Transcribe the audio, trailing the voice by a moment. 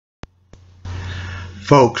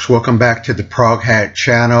Folks, welcome back to the Prog Hat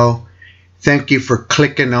channel. Thank you for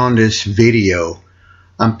clicking on this video.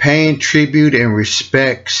 I'm paying tribute and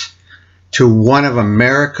respects to one of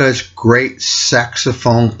America's great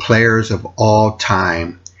saxophone players of all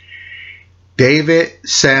time. David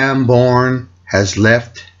Sanborn has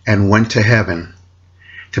left and went to heaven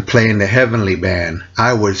to play in the Heavenly Band.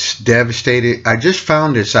 I was devastated. I just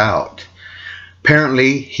found this out.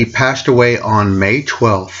 Apparently, he passed away on May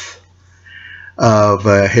 12th. Of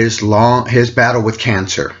his battle with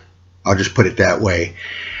cancer. I'll just put it that way.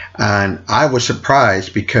 And I was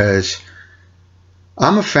surprised because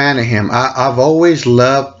I'm a fan of him. I've always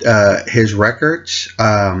loved his records.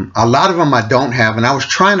 A lot of them I don't have, and I was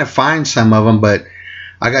trying to find some of them, but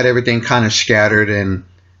I got everything kind of scattered and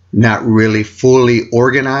not really fully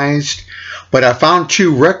organized. But I found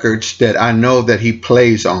two records that I know that he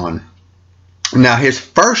plays on. Now, his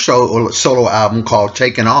first solo album called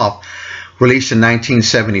Taken Off, released in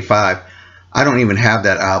 1975. I don't even have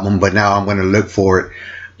that album, but now I'm going to look for it.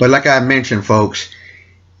 But like I mentioned, folks,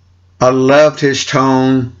 I loved his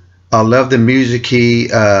tone. I love the music he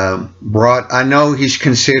brought. I know he's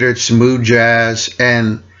considered smooth jazz,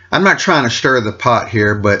 and I'm not trying to stir the pot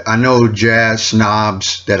here, but I know jazz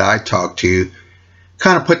snobs that I talk to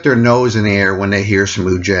kind of put their nose in the air when they hear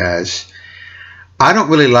smooth jazz. I don't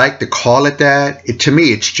really like to call it that. To me,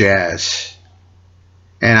 it's jazz.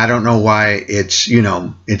 And I don't know why it's,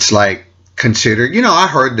 it's like considered, I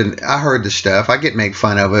heard the stuff. I get made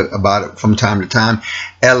fun of it about it from time to time.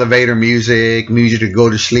 Elevator music to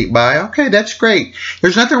go to sleep by. Okay, that's great.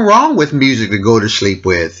 There's nothing wrong with music to go to sleep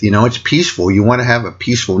with. It's peaceful. You want to have a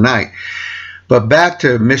peaceful night. But back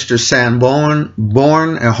to Mr. Sanborn,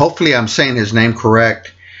 and hopefully I'm saying his name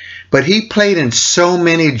correct. But he played in so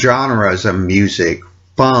many genres of music: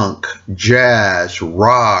 funk, jazz,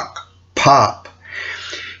 rock, pop.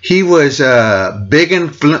 He was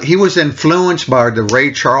he was influenced by the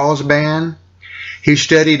Ray Charles band. He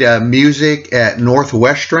studied music at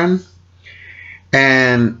Northwestern,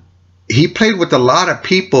 and he played with a lot of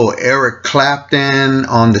people. Eric Clapton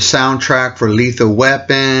on the soundtrack for Lethal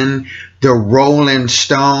Weapon, the Rolling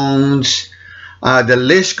Stones. The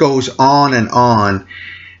list goes on and on.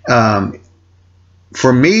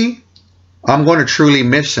 For me, I'm going to truly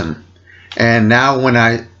miss him. And now when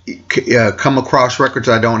I come across records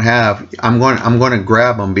I don't have, I'm going to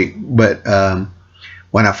grab them, but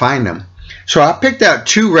when I find them. So I picked out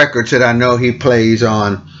two records that I know he plays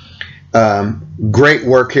on. Great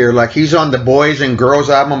work here. Like, he's on the Boys and Girls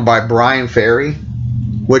album by Brian Ferry,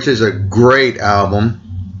 which is a great album.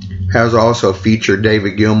 Has also featured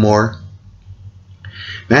David Gilmour.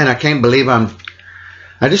 Man, I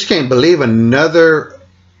just can't believe another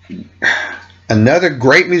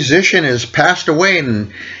great musician has passed away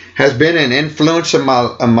and has been an influence in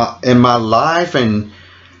my life, and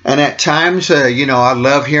at times I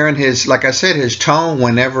love hearing his, like I said, his tone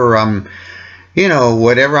whenever I'm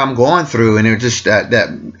whatever I'm going through, and it just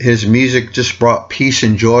that his music just brought peace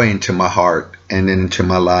and joy into my heart and into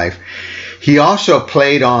my life. He also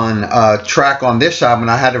played on a track on this album,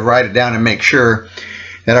 and I had to write it down and make sure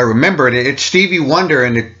that I remembered it. It's Stevie Wonder,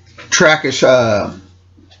 and the track is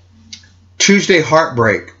Tuesday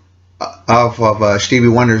Heartbreak, off of Stevie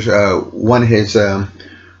Wonder's one of his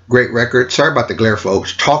great records. Sorry about the glare,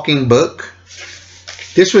 folks. Talking Book.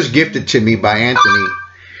 This was gifted to me by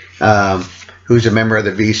Anthony, who's a member of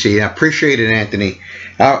the VC. I appreciate it, Anthony.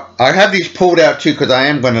 I have these pulled out too because I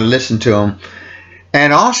am going to listen to them.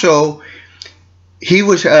 And also, he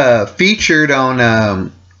was featured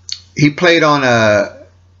on. He played on a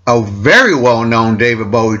very well-known David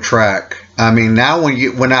Bowie track. I mean, now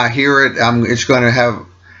when I hear it, it's going to have,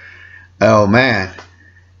 oh man,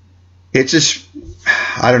 it's just,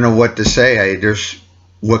 I don't know what to say.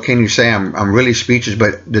 What can you say? I'm really speechless.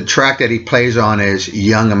 But the track that he plays on is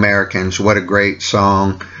Young Americans. What a great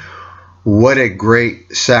song. What a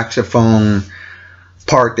great saxophone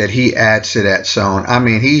part that he adds to that song. I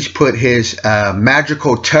mean, he's put his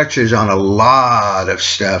magical touches on a lot of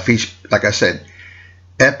stuff. He's, like I said,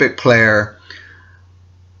 epic player.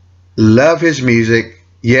 Love his music.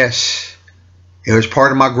 Yes, it was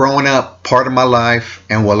part of my growing up, part of my life,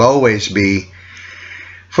 and will always be.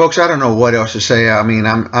 Folks, I don't know what else to say. I mean,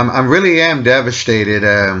 I really am devastated.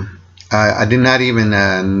 I did not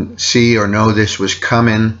even see or know this was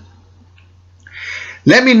coming.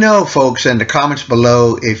 Let me know, folks, in the comments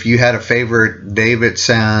below if you had a favorite David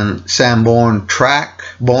Sanborn track,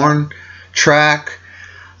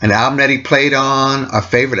 an album that he played on, a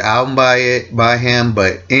favorite album by him.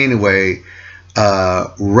 But anyway,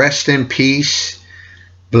 rest in peace.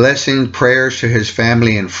 Blessing, prayers to his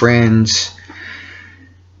family and friends.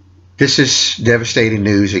 This is devastating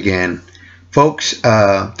news again. Folks,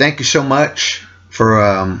 thank you so much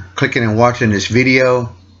for clicking and watching this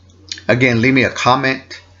video. Again, leave me a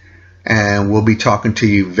comment and we'll be talking to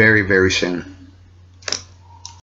you very, very soon.